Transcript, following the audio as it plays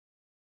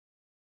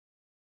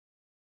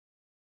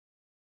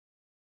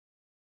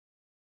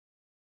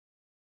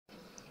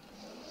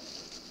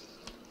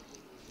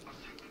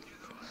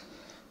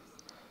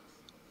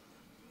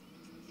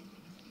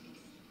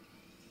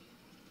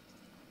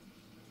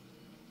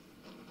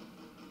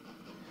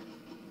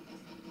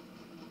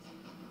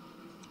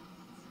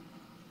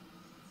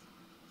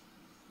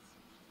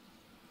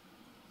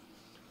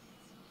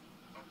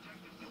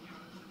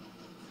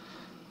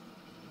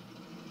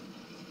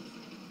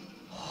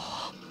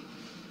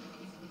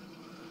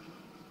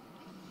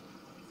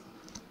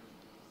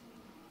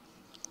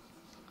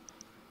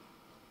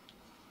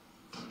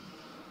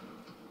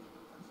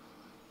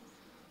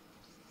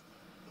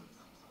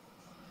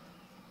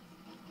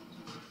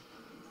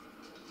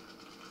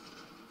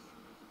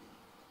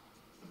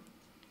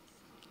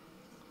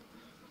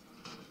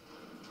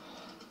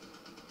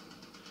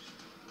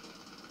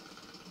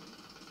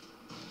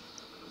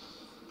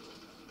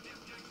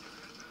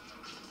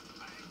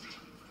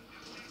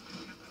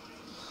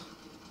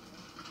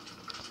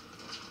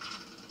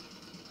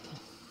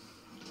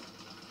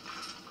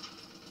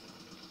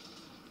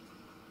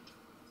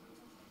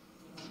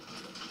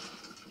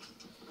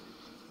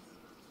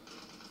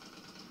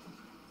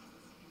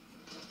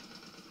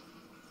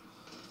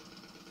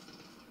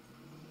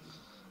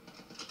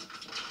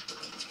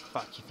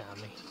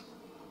found me.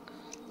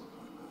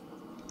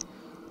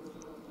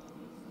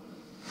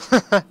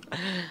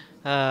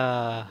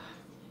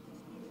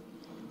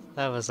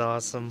 That was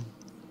awesome.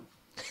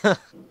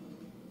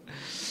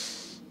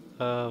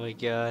 Oh my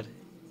god.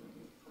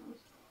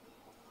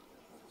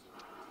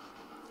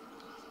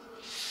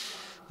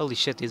 Holy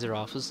shit, these are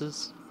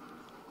offices?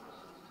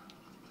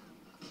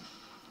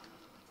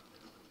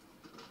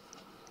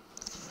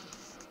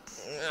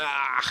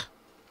 Ah.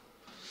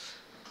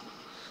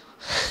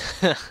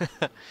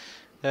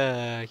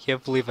 I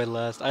can't believe I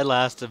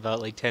lasted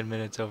about like 10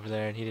 minutes over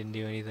there and he didn't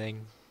do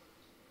anything.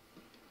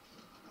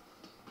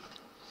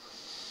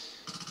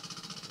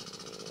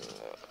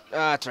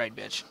 Ah, that's right,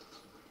 bitch.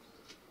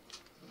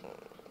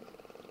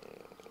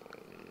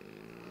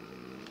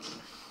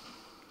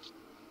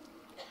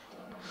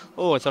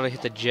 Oh, I thought I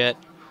hit the jet.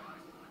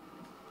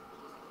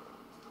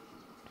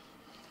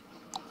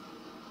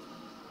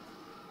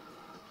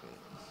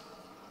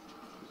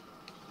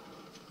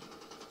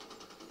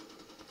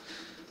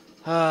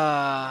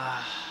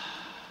 I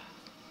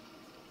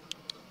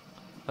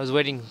was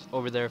waiting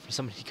over there for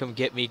somebody to come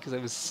get me because I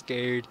was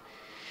scared.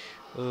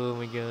 Oh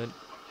my god.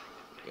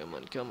 Come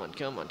on, come on,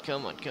 come on,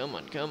 come on, come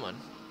on, come on.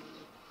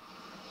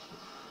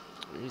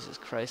 Jesus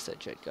Christ, that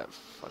jet got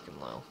fucking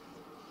low.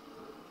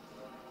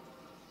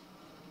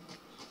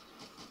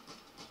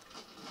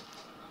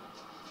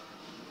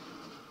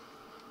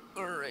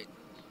 Alright.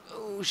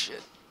 Oh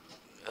shit.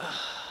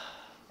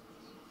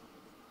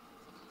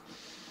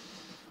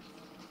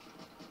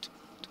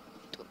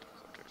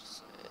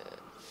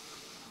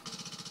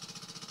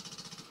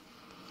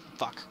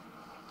 Fuck.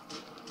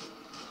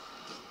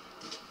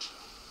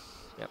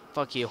 Yep,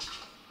 fuck you.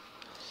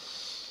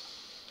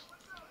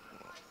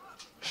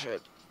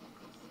 Shit.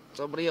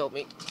 Somebody help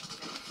me.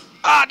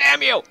 Ah,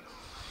 damn you!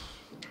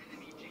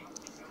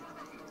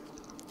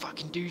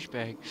 Fucking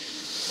douchebag.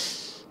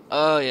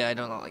 Oh yeah, I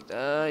do not like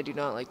that. I do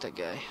not like that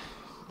guy.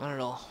 Not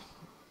at all.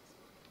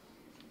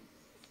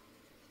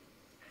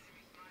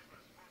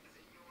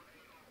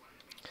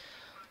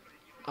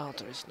 I'll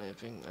try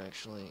sniping,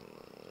 actually.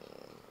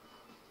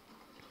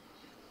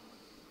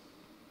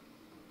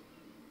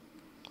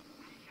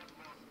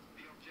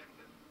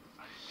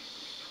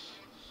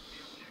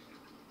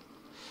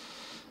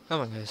 Come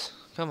on, guys.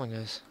 Come on,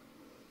 guys.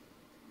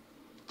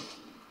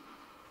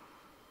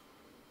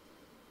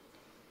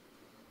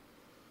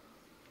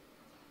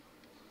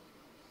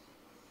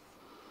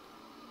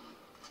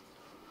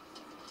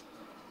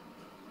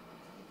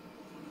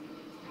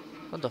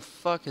 What the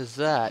fuck is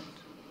that?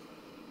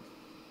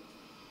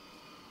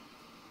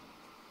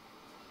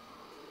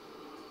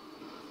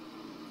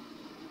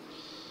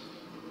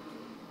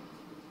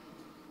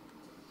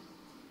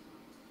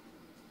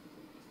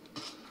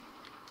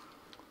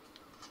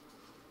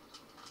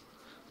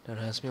 Don't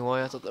ask me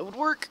why I thought that would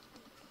work.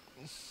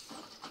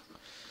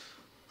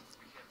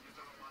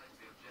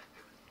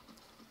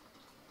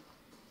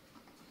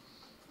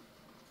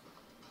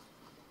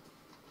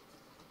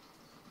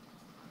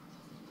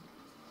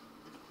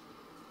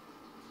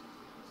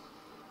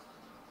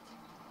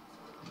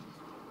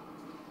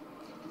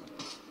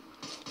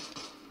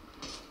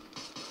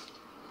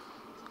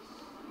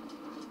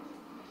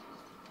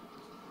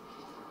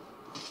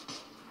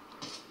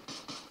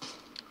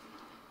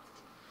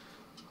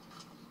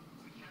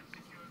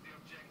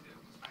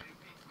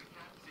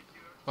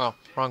 Oh,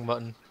 wrong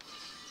button.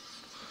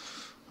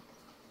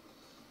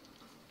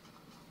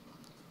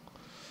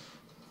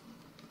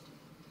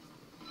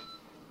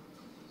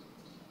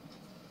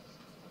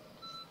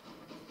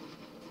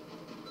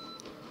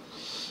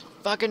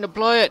 Fucking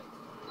deploy it!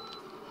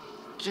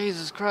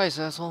 Jesus Christ,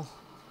 asshole.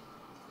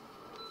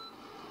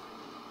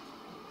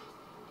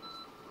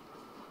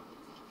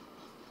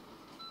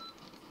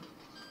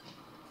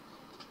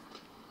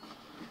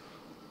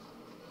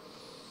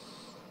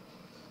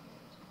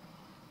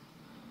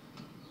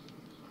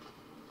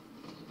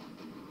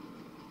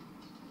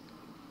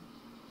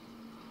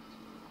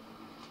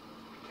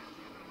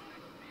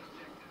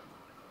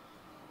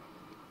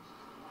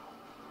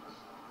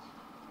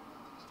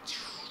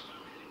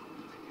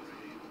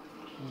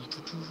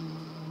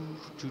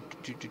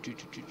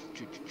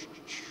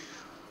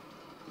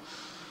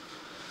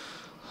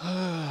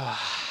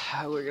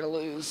 We're gonna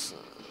lose.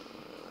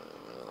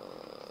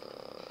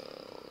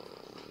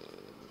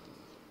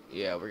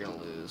 Yeah, we're gonna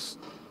lose.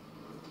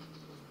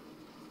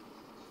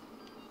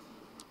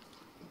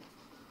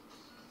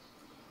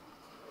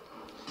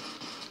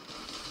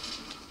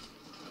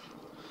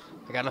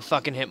 I got a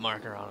fucking hit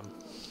marker on him.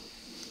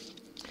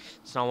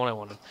 It's not what I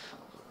wanted.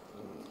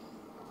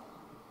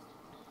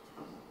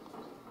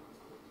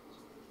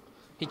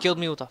 He killed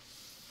me with a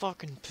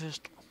fucking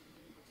pistol.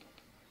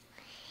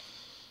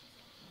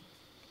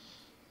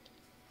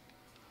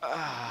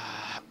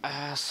 Ah,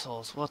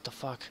 assholes. What the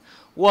fuck?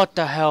 What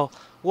the hell?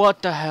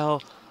 What the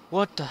hell?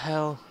 What the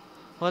hell?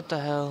 What the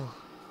hell?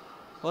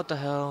 What the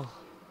hell?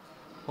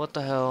 What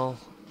the hell?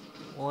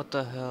 What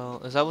the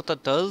hell? Is that what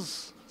that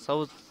does? Is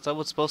that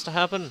what's supposed to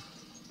happen?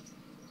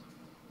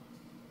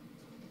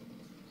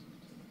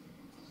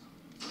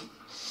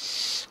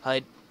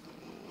 Hide.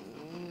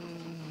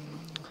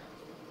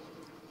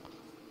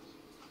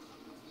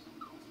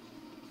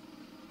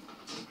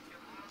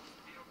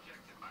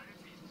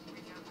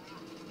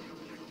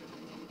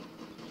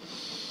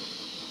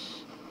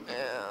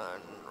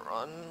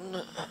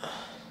 on.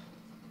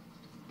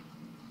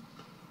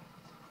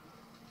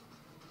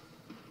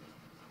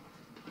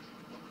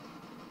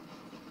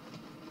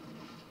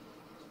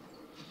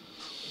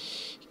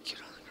 Get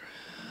on the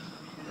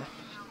ground.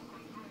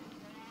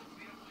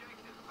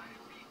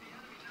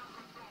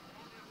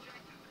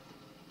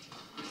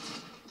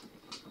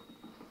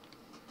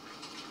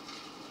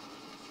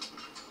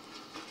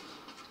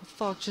 What the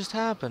fuck just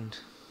happened?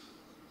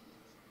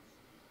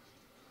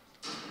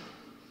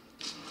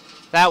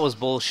 That was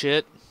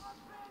bullshit.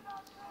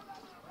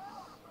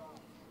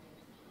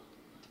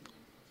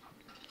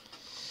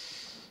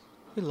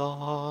 We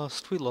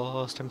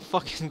lost. I'm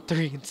fucking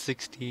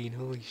 3-16.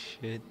 Holy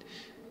shit.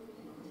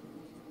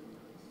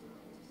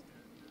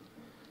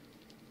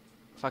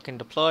 Fucking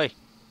deploy.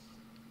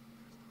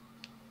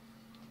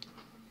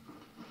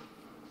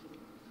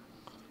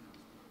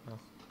 Oh.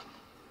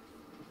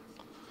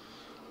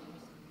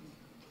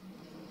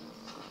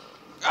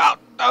 Out!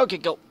 Okay,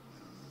 go.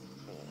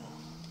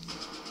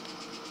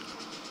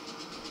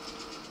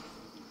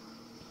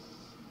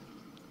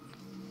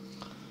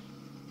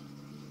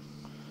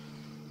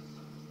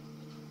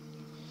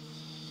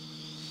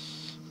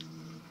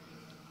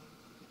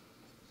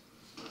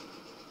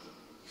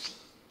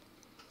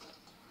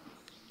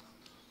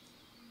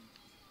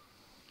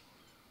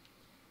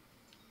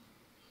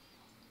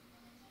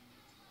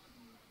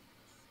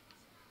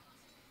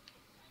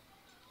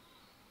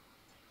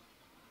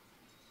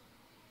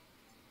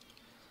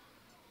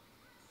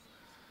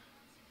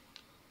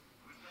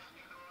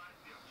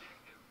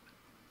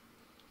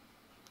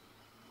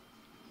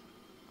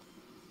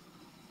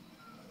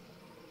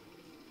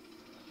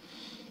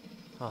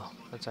 Oh,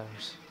 that's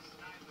ours.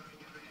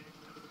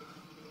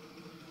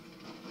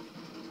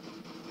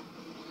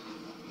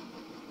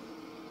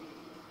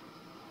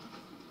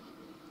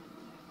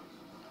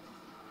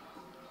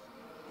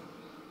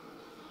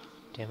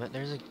 Damn it,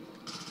 there's a...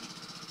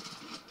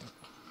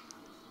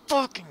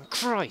 Fucking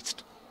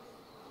Christ!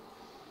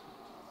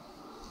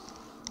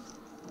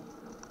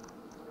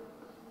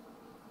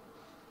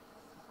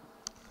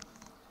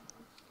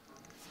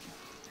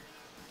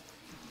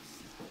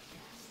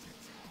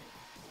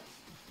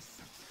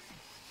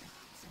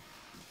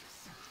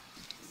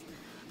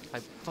 I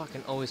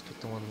fucking always pick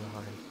the one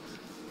behind.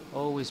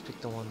 Always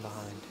pick the one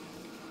behind.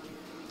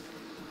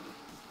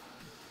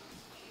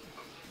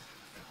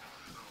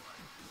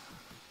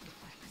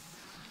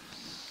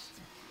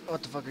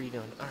 What the fuck are you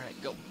doing? Alright,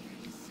 go.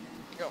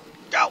 Go.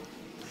 Go!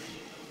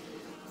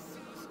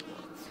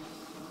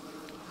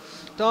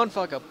 Don't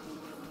fuck up.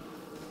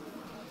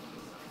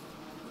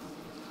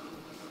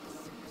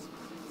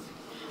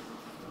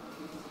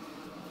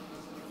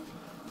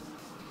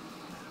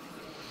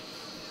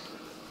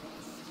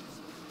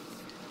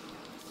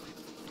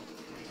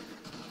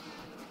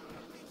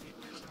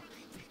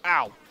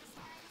 Ow!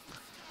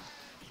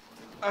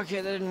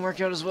 Okay, that didn't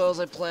work out as well as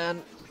I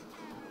planned.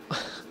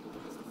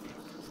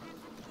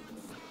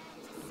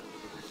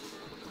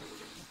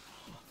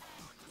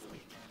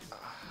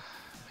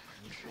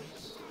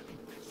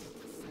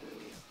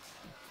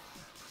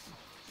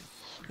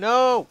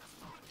 No!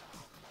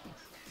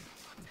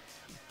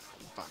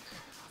 Fuck.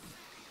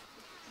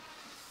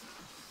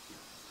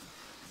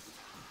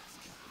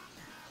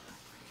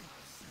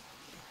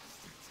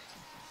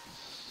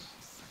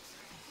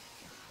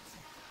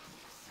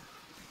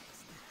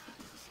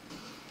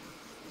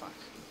 Fuck.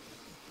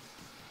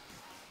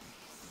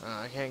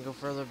 I can't go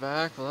further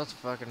back? Well, that's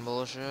fucking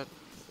bullshit.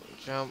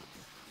 Jump.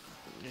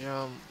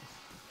 Jump.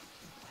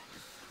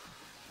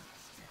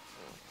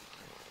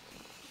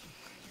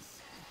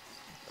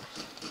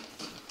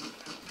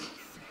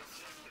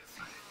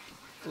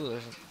 Ooh,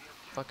 there's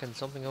fucking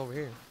something over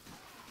here.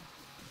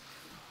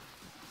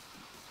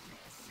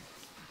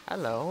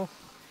 Hello.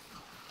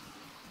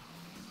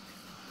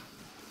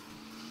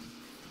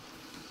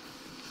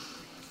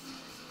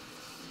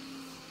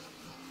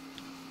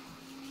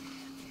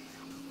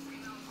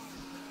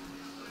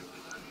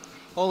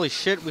 Holy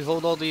shit, we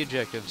hold all the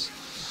objectives.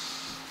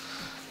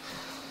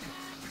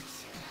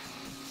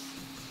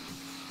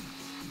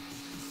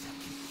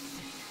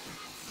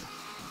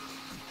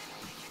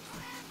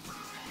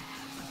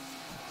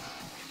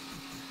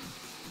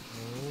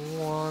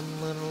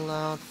 One little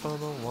out for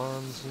the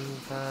ones who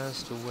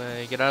passed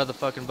away. Get out of the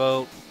fucking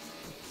boat.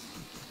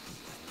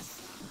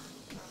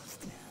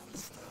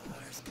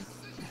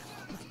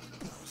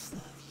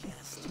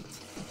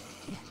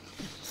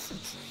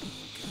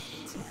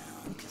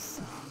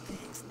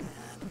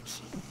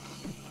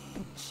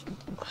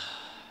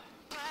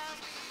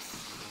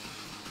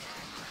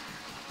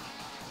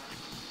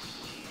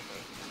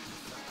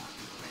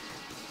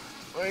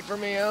 Wait for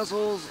me,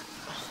 assholes.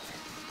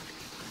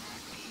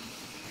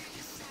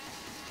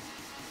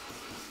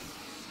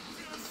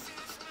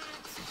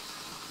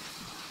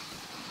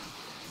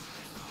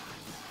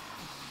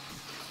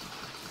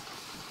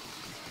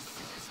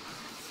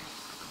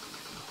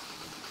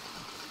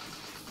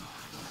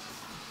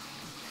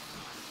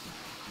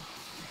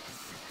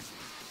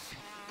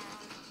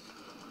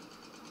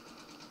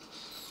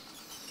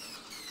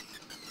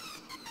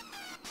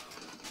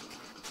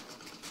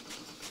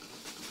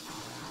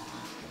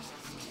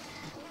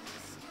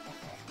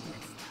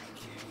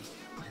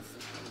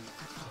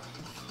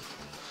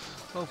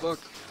 Oh fuck.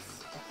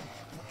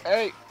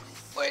 Hey!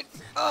 Wait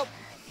up!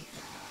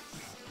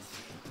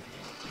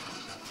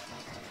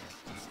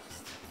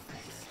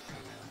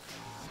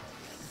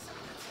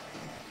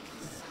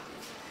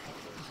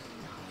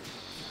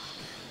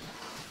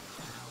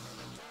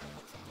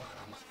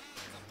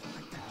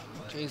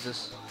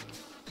 Jesus.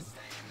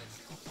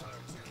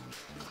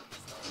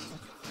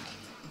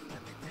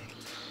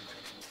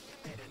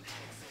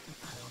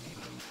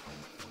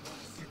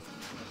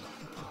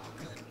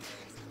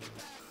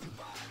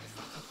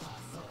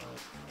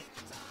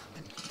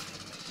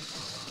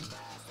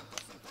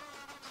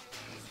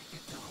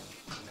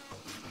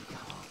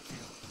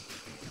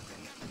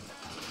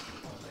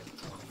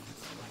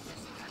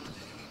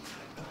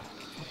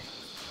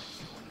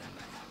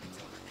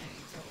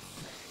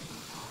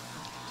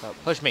 So,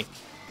 push me.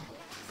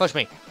 Push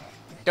me.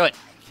 Do it.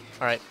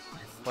 Alright.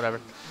 Whatever.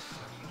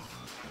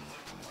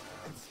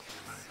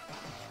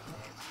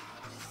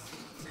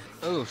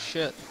 Oh,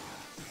 shit.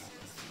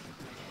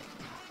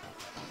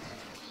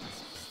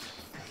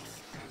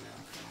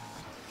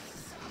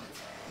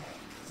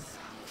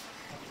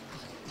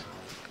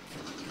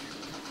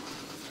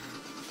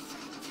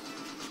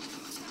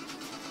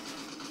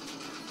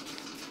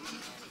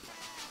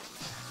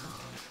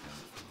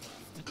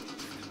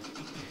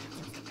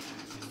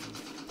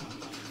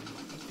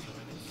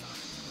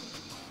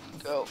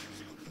 Go.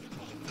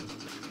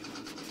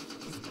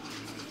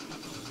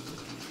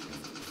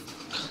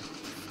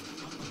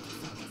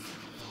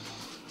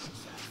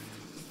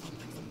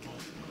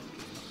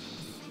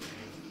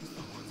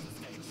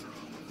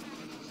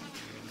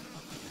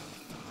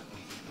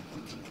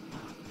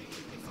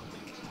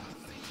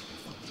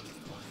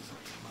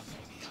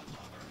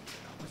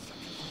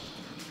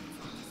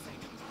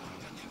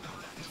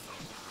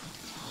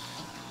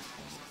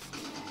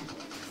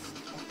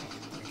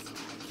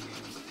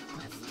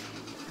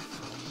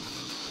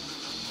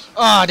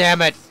 Oh,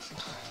 damn it!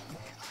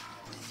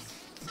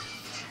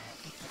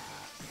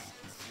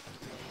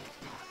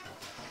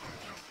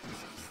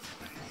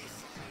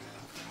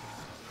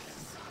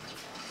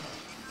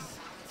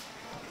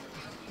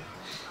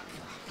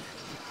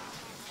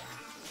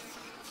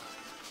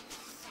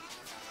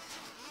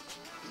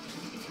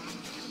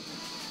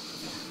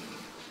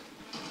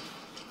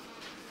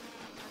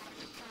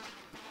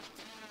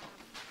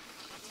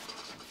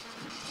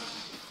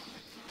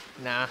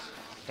 Nah.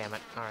 Damn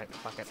it. Alright,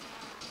 fuck it.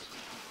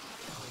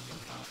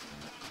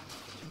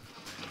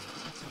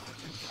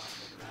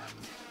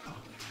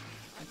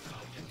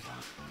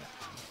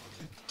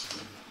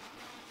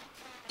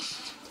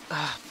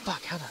 Ah,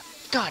 fuck, how the...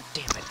 God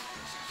damn it.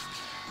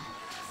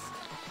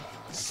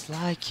 It's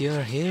like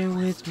you're here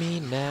with me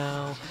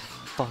now.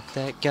 Fuck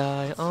that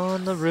guy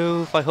on the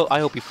roof. I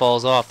hope he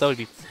falls off. That would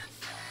be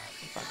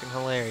fucking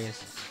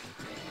hilarious.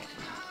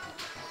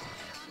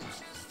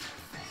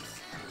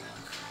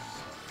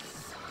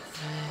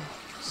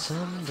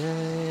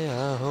 Someday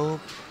I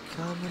hope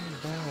coming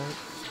back.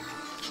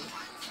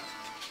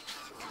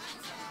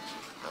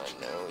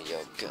 I know you're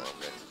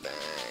coming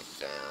back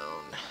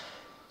down.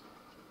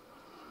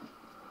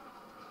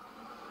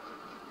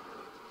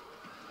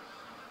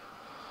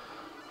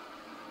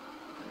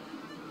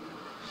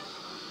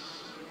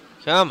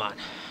 Come on.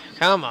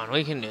 Come on,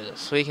 we can do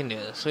this. We can do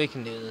this. We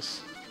can do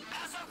this.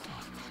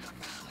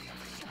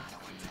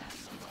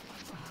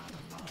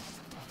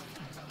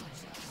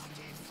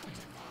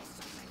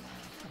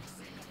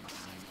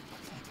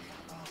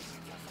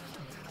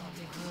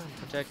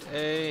 Protect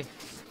A.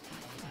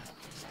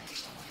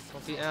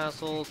 Don't be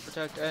assholes.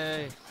 Protect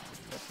A.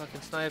 That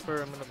fucking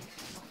sniper. I'm gonna...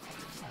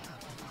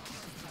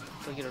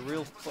 If I get a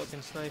real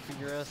fucking sniper,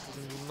 your ass is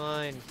gonna be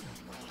mine.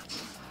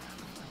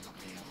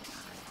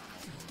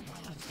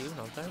 See what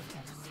I'm saying?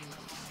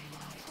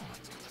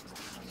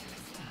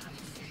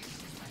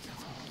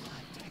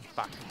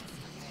 Fuck.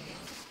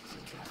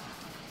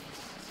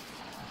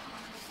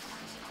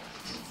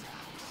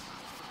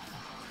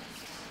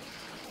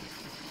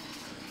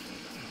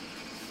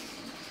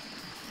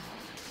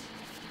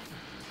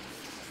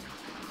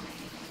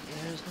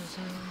 There's no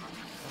sound.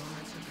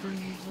 I can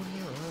breathe when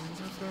you're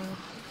underground.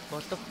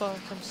 What the fuck?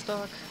 I'm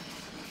stuck.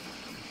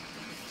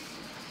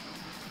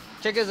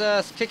 Kick his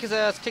ass! Kick his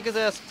ass! Kick his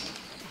ass!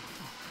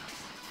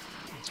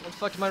 Where the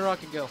fuck did my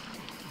rocket go?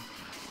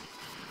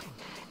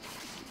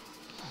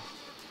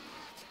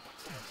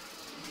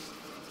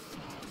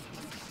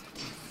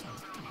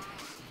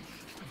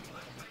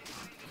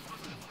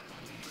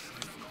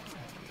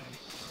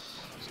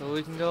 So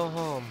we can go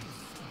home.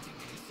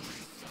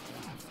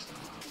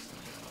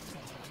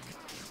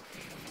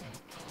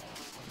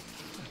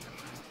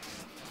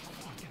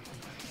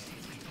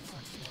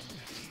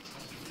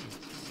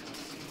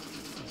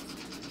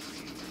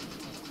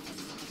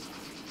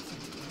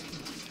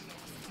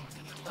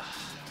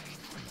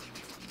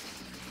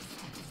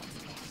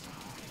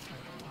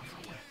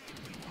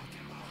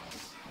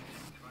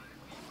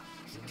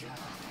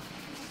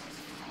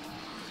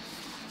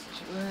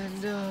 To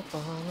end up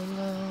all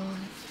alone.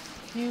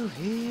 You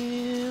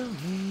hear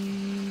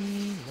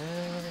me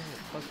now.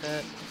 Fuck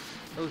that.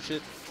 Oh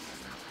shit.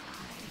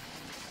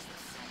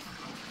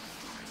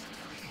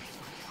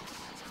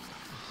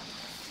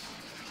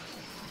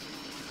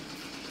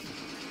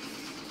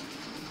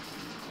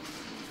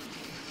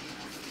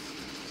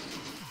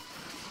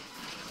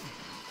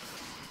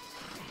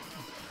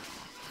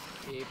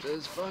 Keep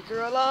this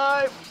fucker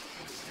alive!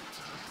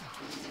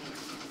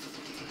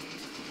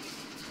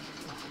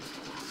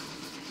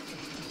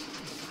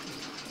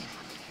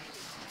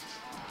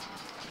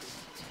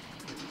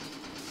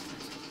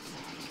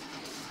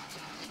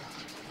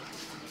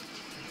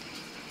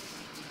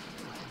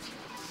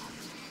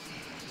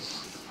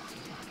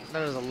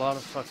 That is a lot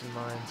of fucking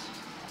mines.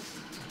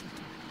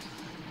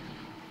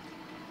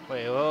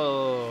 Wait,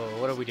 whoa,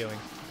 what are we doing?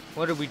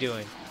 What are we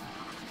doing?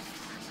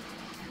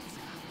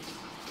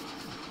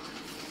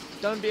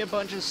 Don't be a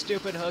bunch of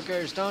stupid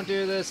hookers. Don't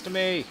do this to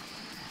me.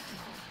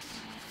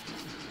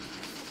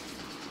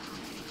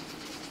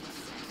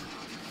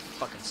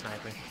 Fucking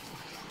sniper.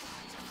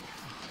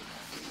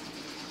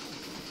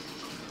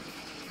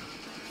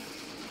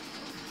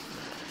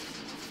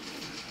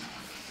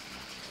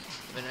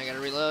 Give me a minute, I gotta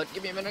reload.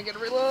 Give me a minute, I gotta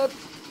reload.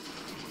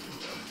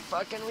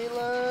 Fucking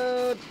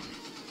reload.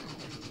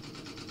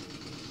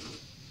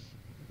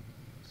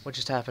 What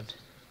just happened?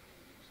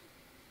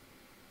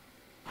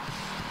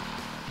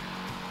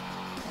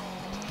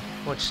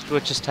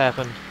 What just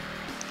happened?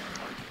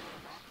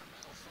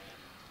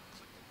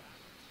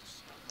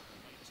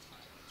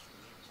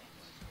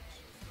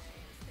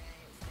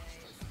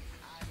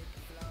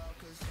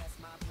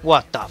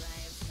 What the